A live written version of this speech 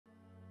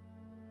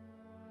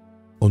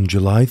On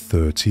July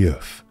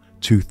 30th,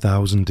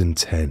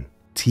 2010,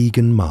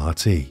 Teagan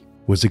Marti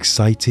was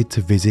excited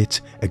to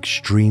visit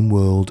Extreme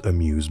World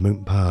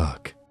Amusement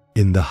Park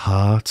in the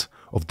heart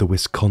of the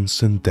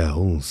Wisconsin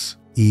Dells.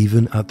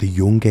 Even at the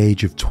young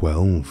age of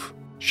 12,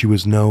 she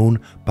was known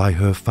by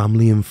her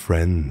family and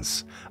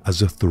friends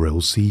as a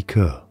thrill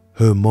seeker.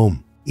 Her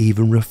mum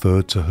even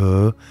referred to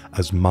her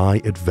as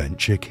my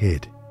adventure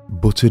kid.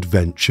 But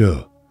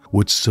adventure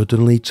would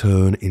suddenly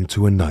turn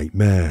into a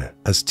nightmare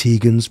as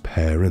Teagan's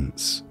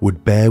parents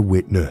would bear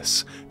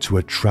witness to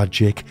a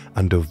tragic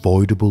and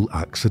avoidable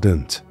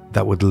accident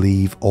that would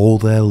leave all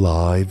their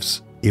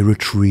lives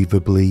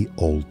irretrievably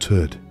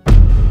altered.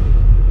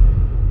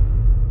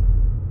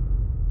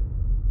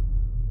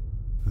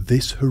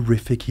 This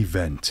horrific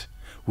event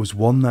was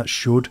one that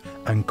should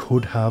and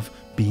could have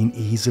been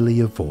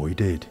easily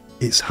avoided.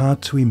 It's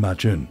hard to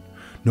imagine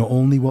not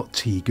only what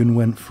Teagan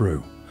went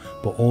through,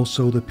 but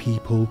also the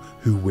people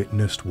who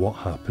witnessed what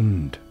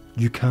happened.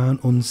 You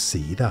can't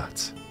unsee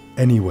that.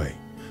 Anyway,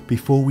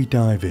 before we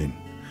dive in,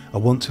 I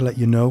want to let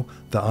you know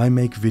that I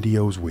make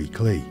videos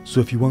weekly,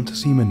 so if you want to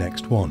see my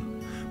next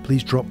one,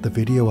 please drop the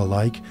video a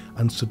like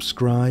and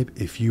subscribe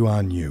if you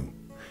are new.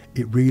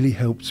 It really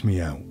helps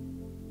me out.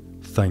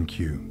 Thank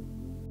you.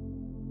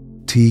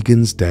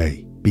 Teagan's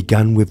day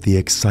began with the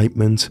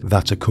excitement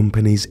that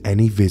accompanies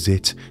any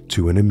visit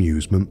to an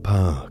amusement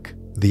park.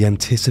 The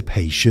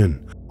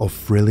anticipation of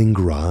thrilling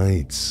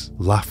rides,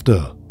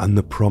 laughter, and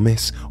the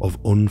promise of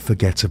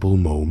unforgettable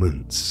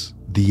moments.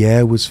 The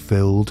air was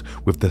filled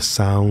with the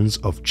sounds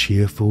of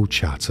cheerful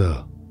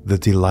chatter, the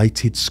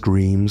delighted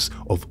screams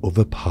of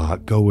other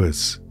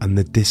park-goers, and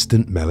the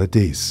distant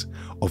melodies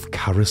of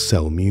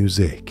carousel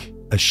music.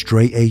 A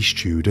straight-A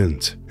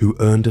student who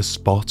earned a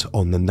spot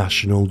on the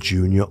National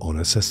Junior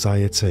Honor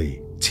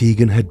Society,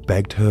 Teagan had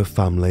begged her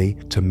family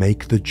to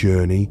make the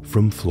journey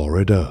from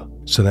Florida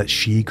so that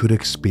she could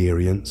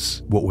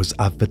experience what was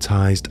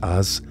advertised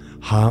as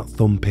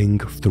heart-thumping,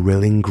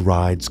 thrilling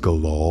rides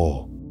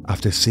galore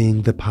after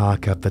seeing the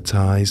park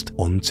advertised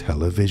on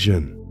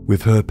television.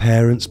 With her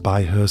parents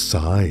by her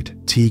side,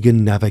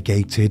 Teagan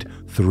navigated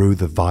through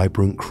the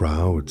vibrant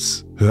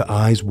crowds, her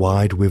eyes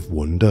wide with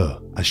wonder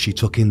as she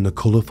took in the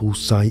colourful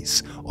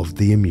sights of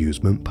the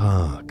amusement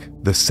park.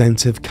 The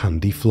scent of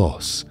candy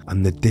floss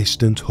and the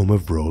distant hum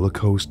of roller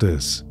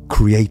coasters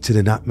created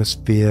an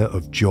atmosphere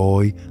of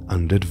joy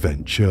and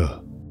adventure.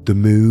 The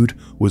mood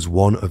was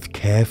one of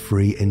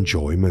carefree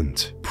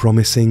enjoyment,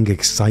 promising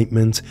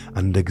excitement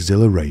and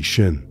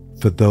exhilaration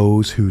for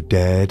those who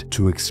dared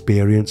to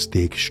experience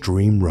the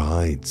extreme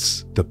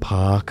rides the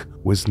park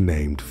was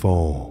named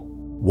for.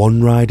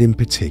 One ride in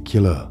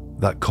particular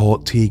that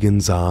caught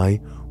Teagan's eye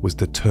was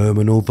the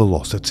terminal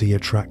velocity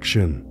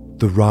attraction.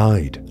 The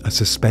ride, a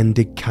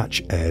suspended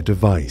catch air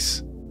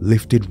device,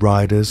 lifted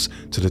riders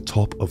to the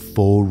top of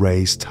 4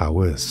 raised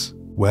towers,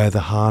 where the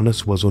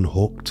harness was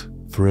unhooked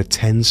for a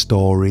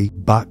 10-story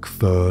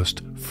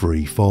back-first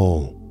free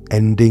fall,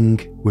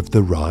 ending with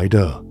the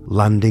rider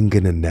landing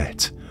in a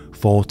net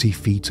 40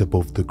 feet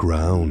above the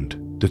ground.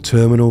 The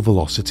terminal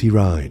velocity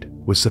ride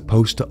was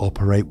supposed to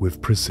operate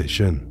with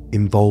precision,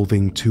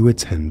 involving 2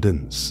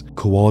 attendants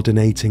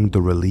coordinating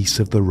the release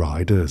of the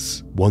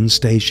riders, one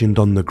stationed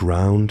on the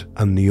ground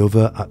and the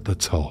other at the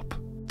top.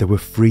 There were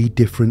 3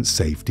 different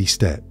safety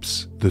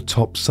steps the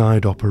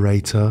topside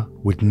operator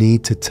would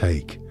need to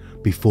take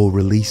before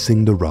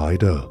releasing the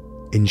rider,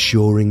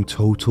 ensuring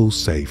total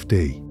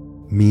safety.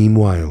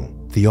 Meanwhile,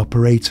 the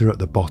operator at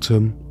the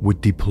bottom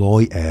would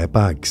deploy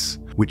airbags,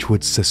 which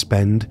would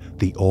suspend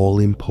the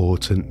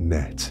all-important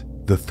net.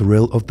 The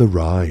thrill of the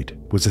ride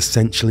was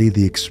essentially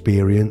the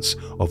experience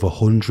of a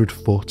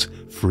 100-foot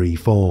free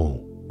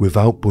fall,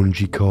 without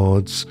bungee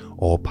cords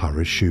or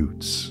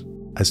parachutes.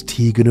 As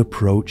Teagan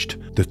approached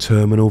the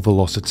terminal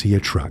velocity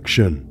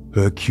attraction,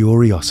 her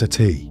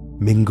curiosity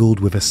mingled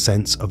with a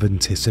sense of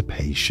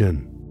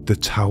anticipation. The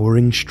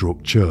towering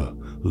structure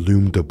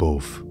loomed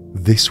above.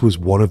 This was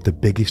one of the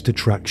biggest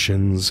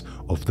attractions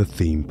of the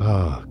theme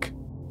park.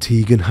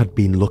 Teagan had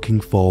been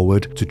looking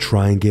forward to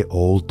trying it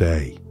all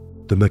day.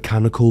 The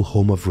mechanical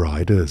hum of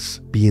riders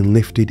being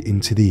lifted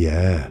into the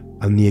air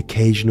and the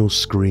occasional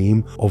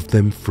scream of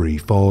them free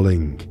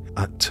falling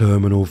at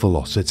terminal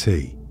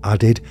velocity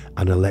added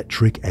an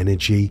electric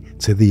energy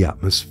to the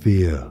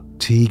atmosphere.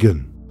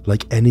 Teagan,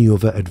 like any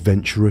other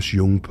adventurous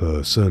young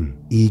person,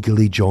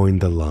 eagerly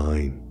joined the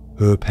line.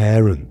 Her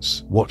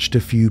parents watched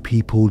a few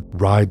people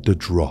ride the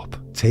drop,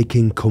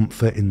 taking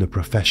comfort in the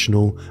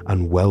professional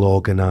and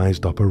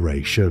well-organised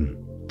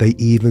operation. They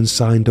even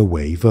signed a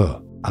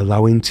waiver,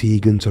 allowing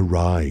Teagan to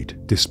ride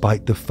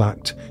despite the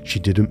fact she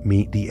didn't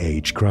meet the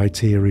age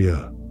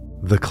criteria.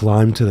 The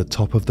climb to the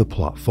top of the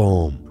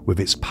platform, with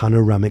its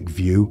panoramic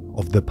view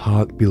of the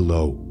park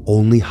below,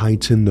 only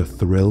heightened the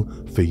thrill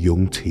for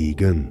young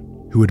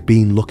Teagan, who had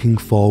been looking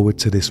forward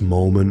to this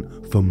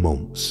moment for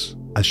months.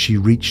 As she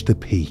reached the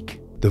peak,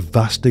 the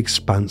vast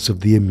expanse of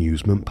the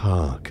amusement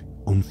park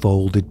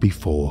unfolded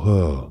before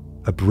her,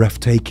 a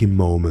breathtaking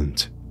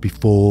moment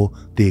before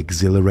the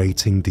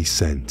exhilarating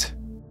descent.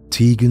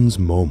 Teagan's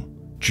mum,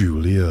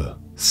 Julia,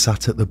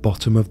 sat at the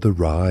bottom of the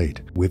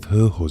ride with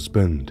her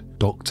husband,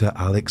 Dr.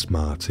 Alex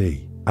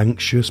Marti,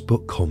 anxious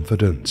but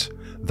confident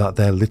that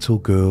their little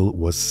girl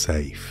was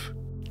safe.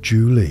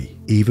 Julie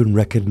even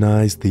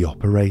recognized the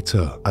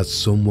operator as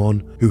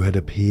someone who had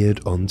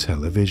appeared on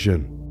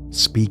television,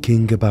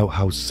 speaking about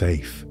how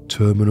safe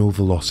terminal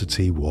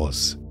velocity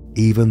was,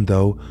 even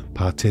though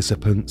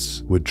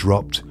participants were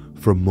dropped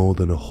from more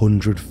than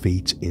 100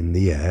 feet in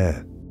the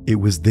air. It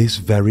was this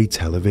very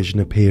television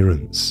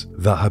appearance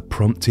that had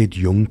prompted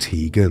young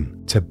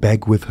Teagan to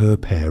beg with her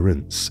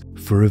parents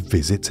for a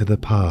visit to the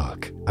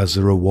park as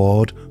a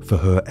reward for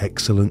her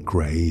excellent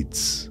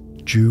grades.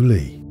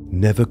 Julie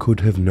never could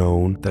have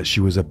known that she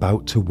was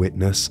about to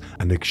witness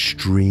an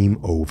extreme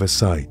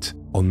oversight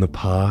on the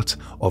part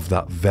of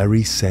that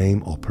very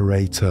same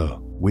operator,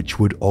 which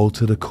would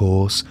alter the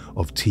course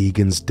of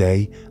Teagan's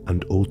day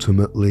and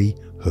ultimately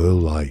her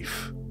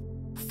life.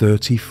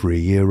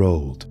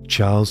 33-year-old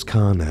Charles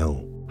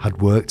Carnell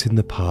had worked in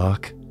the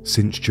park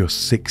since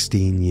just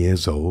 16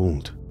 years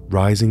old,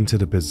 rising to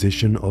the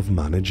position of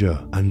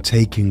manager and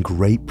taking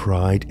great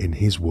pride in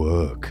his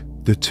work.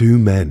 The two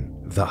men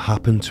that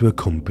happened to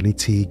accompany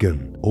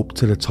Teagan up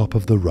to the top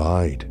of the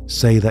ride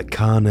say that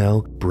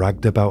Carnell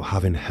bragged about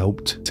having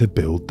helped to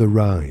build the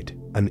ride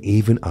and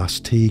even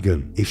asked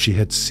Teagan if she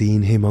had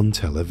seen him on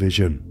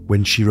television.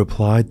 When she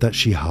replied that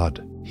she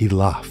had, he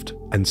laughed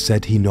and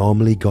said he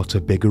normally got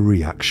a bigger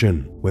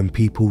reaction when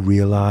people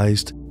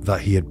realized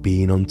that he had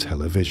been on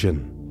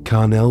television.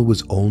 Carnell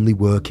was only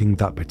working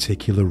that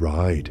particular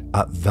ride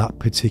at that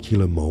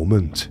particular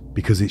moment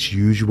because its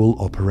usual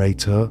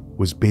operator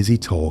was busy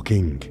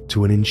talking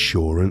to an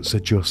insurance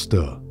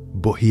adjuster,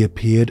 but he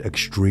appeared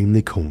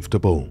extremely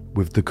comfortable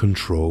with the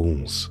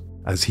controls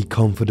as he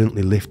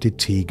confidently lifted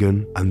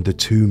Teagan and the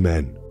two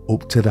men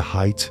up to the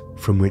height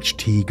from which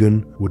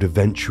Teagan would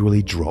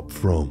eventually drop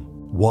from.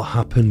 What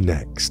happened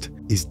next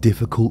is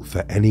difficult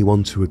for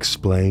anyone to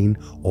explain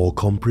or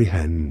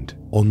comprehend.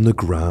 On the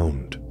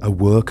ground, a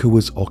worker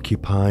was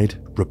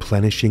occupied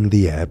replenishing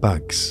the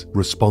airbags,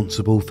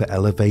 responsible for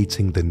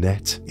elevating the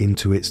net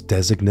into its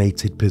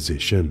designated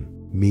position.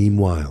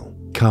 Meanwhile,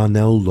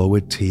 Carnell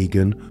lowered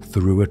Teagan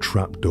through a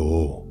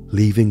trapdoor,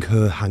 leaving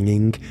her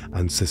hanging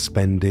and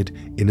suspended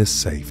in a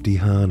safety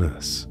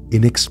harness.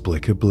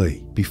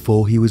 Inexplicably,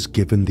 before he was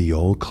given the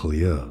all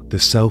clear, the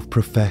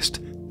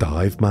self-professed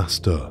dive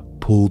master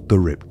pulled the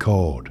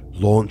ripcord,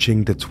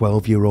 launching the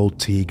 12-year-old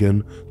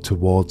Teagan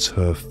towards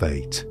her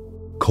fate.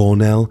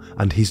 Cornell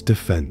and his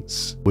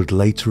defense would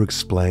later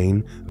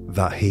explain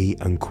that he,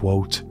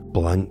 unquote,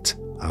 blanked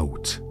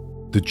out.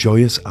 The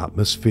joyous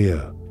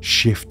atmosphere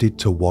shifted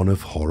to one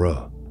of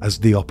horror as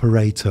the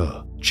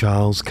operator,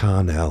 Charles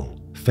Carnell,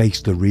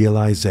 faced the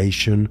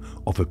realization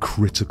of a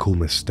critical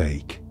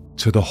mistake.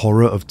 To the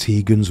horror of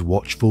Teagan's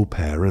watchful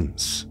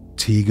parents,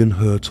 Teagan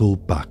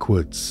hurtled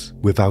backwards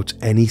without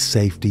any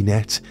safety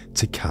net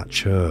to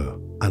catch her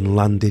and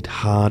landed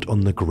hard on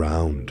the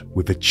ground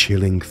with a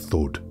chilling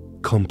thud,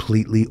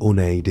 completely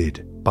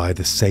unaided by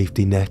the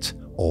safety net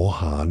or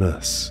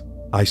harness.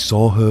 "I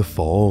saw her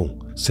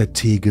fall," said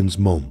Teagan's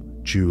mum,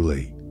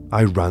 Julie.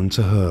 "I ran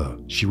to her.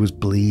 She was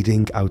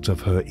bleeding out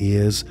of her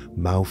ears,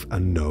 mouth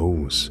and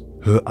nose.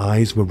 Her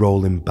eyes were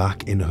rolling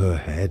back in her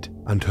head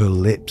and her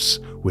lips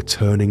were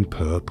turning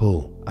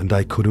purple and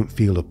I couldn't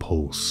feel a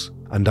pulse.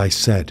 And I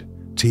said,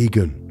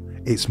 'Teagan,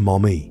 it's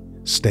mommy,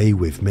 stay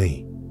with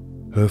me.'"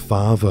 Her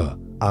father,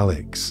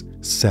 Alex,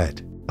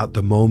 said, "At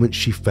the moment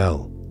she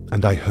fell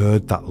and I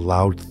heard that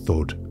loud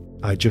thud,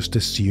 I just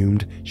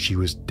assumed she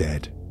was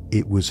dead.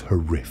 It was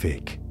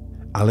horrific."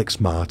 Alex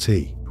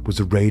Marti was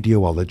a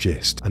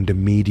radiologist and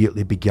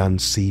immediately began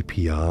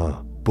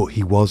CPR, but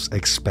he was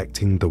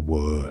expecting the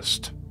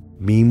worst.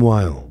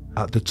 Meanwhile,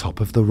 at the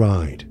top of the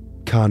ride,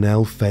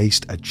 Carnell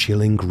faced a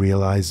chilling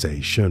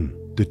realization.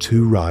 The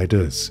two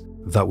riders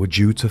that were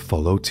due to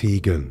follow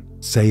Teagan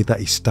say that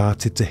he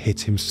started to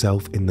hit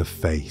himself in the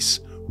face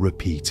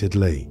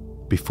repeatedly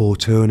before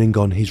turning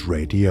on his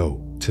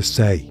radio to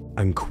say,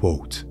 and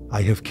quote,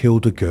 "I have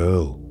killed a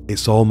girl.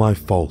 It's all my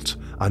fault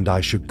and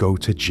I should go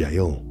to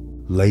jail."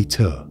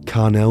 Later,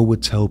 Carnell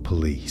would tell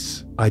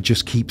police, "I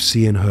just keep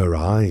seeing her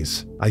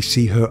eyes. I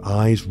see her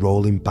eyes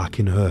rolling back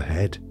in her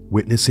head."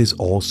 Witnesses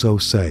also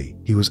say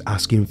he was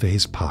asking for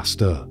his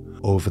pastor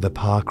over the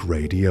park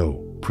radio,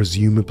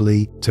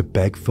 presumably to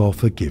beg for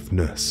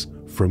forgiveness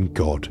from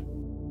God.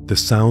 The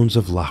sounds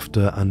of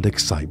laughter and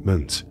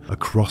excitement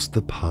across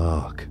the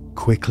park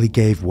quickly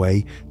gave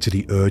way to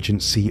the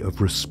urgency of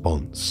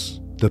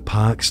response. The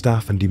park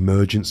staff and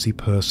emergency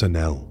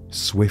personnel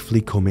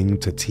swiftly coming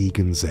to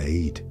Teagan's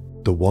aid.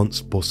 The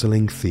once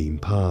bustling theme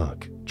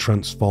park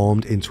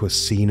transformed into a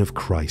scene of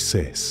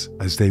crisis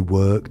as they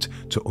worked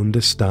to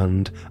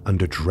understand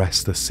and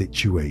address the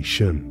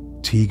situation.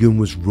 Teagan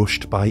was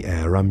rushed by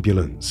air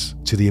ambulance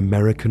to the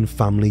American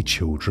Family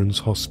Children's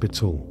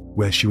Hospital,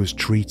 where she was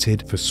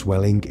treated for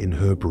swelling in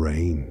her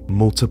brain,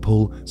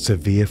 multiple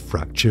severe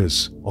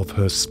fractures of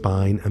her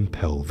spine and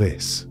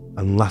pelvis,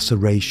 and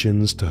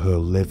lacerations to her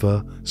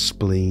liver,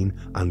 spleen,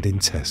 and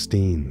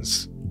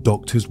intestines.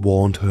 Doctors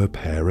warned her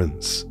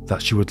parents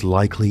that she would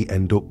likely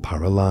end up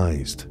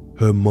paralysed.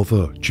 Her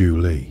mother,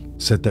 Julie,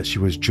 said that she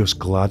was just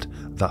glad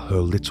that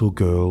her little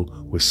girl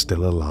was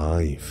still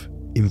alive.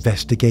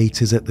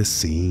 Investigators at the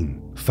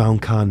scene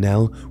found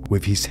Carnell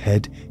with his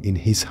head in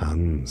his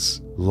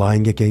hands,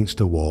 lying against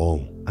a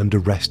wall, and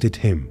arrested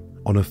him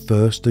on a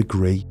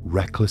first-degree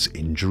reckless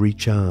injury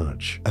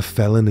charge, a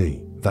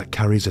felony that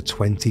carries a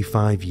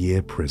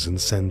 25-year prison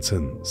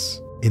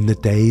sentence. In the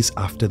days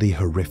after the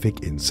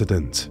horrific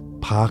incident,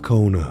 park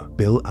owner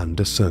Bill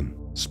Anderson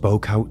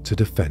spoke out to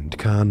defend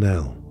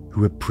Carnell,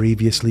 who had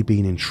previously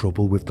been in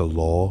trouble with the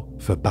law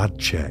for bad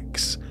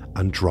checks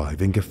and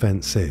driving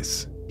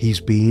offences. "He's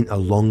been a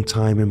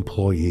long-time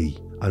employee,"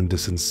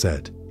 Anderson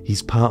said.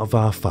 "He's part of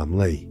our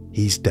family.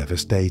 He's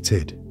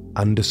devastated."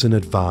 Anderson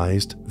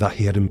advised that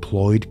he had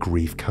employed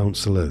grief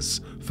counsellors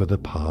for the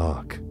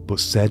park, but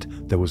said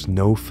there was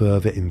no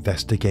further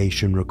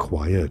investigation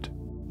required.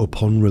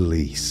 Upon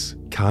release,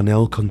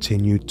 Carnell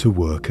continued to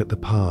work at the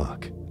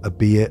park,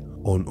 albeit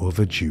on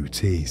other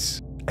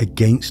duties.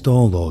 Against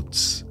all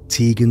odds,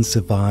 Teagan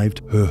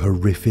survived her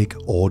horrific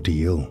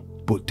ordeal,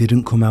 but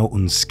didn't come out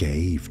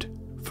unscathed.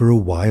 For a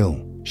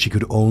while, she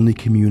could only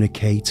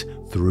communicate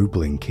through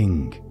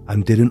blinking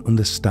and didn't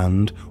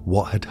understand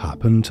what had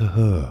happened to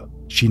her.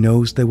 She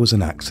knows there was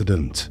an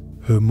accident,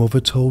 her mother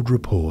told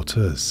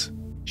reporters.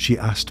 "She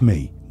asked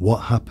me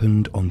what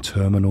happened on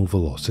terminal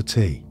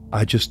velocity.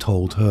 I just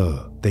told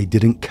her they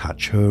didn't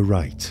catch her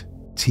right."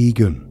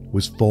 Teagan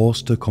was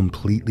forced to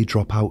completely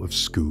drop out of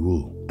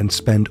school and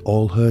spend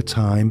all her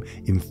time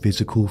in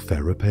physical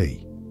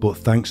therapy. But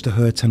thanks to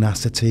her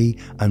tenacity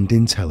and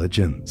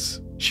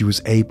intelligence, she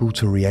was able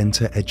to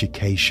re-enter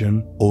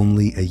education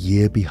only a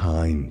year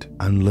behind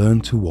and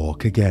learn to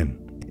walk again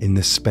in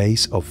the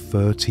space of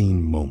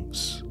 13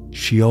 months.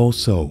 She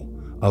also,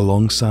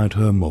 alongside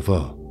her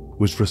mother,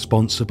 was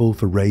responsible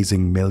for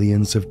raising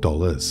millions of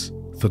dollars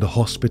for the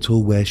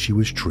hospital where she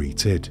was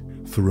treated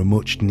for a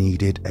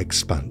much-needed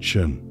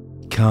expansion.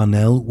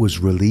 Carnell was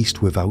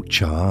released without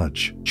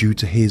charge due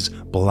to his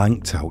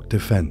blanked-out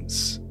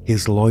defense.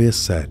 His lawyer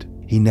said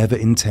he never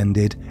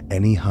intended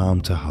any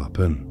harm to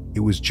happen.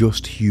 It was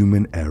just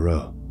human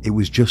error. It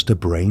was just a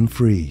brain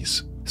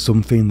freeze,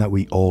 something that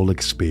we all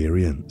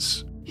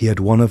experience. He had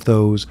one of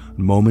those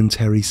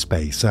momentary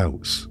space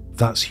outs.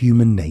 That's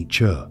human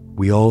nature.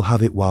 We all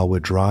have it while we're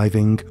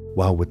driving,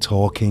 while we're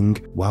talking,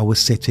 while we're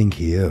sitting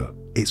here.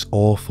 It's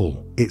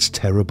awful. It's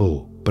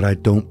terrible. But I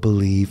don't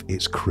believe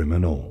it's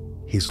criminal.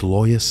 His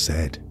lawyer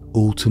said,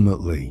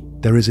 ultimately,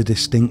 there is a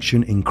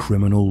distinction in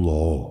criminal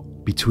law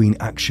between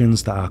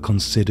actions that are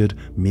considered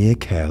mere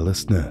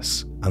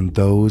carelessness and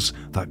those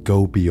that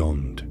go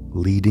beyond,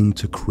 leading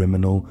to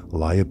criminal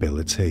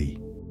liability.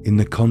 In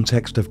the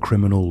context of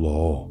criminal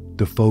law,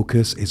 the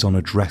focus is on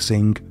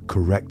addressing,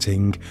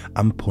 correcting,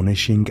 and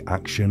punishing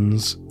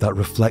actions that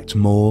reflect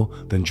more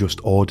than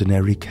just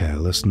ordinary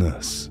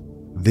carelessness.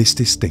 This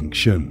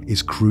distinction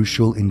is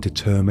crucial in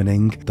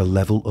determining the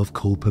level of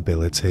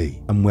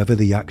culpability and whether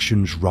the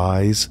actions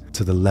rise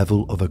to the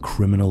level of a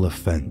criminal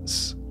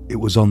offence. It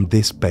was on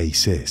this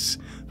basis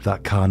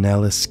that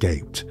Carnell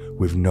escaped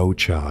with no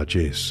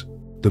charges.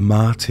 The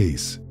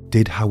Martis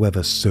did,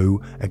 however,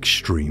 sue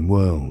Extreme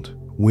World,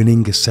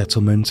 winning a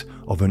settlement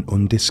of an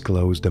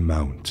undisclosed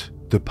amount.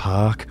 The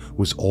park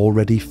was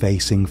already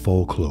facing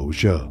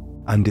foreclosure,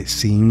 and it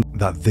seemed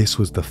that this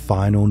was the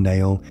final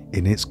nail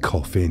in its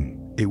coffin.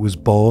 It was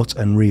bought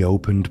and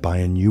reopened by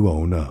a new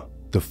owner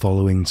the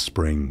following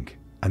spring,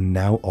 and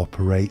now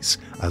operates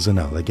as an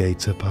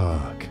alligator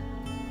park.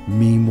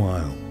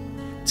 Meanwhile,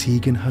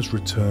 Teagan has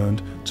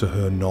returned to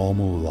her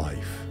normal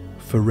life,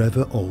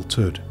 forever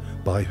altered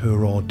by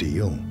her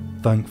ordeal,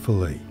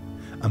 thankfully,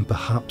 and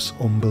perhaps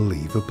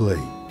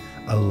unbelievably,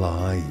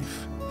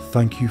 alive.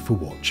 Thank you for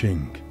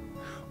watching.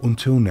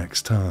 Until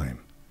next time,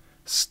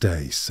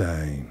 stay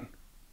sane.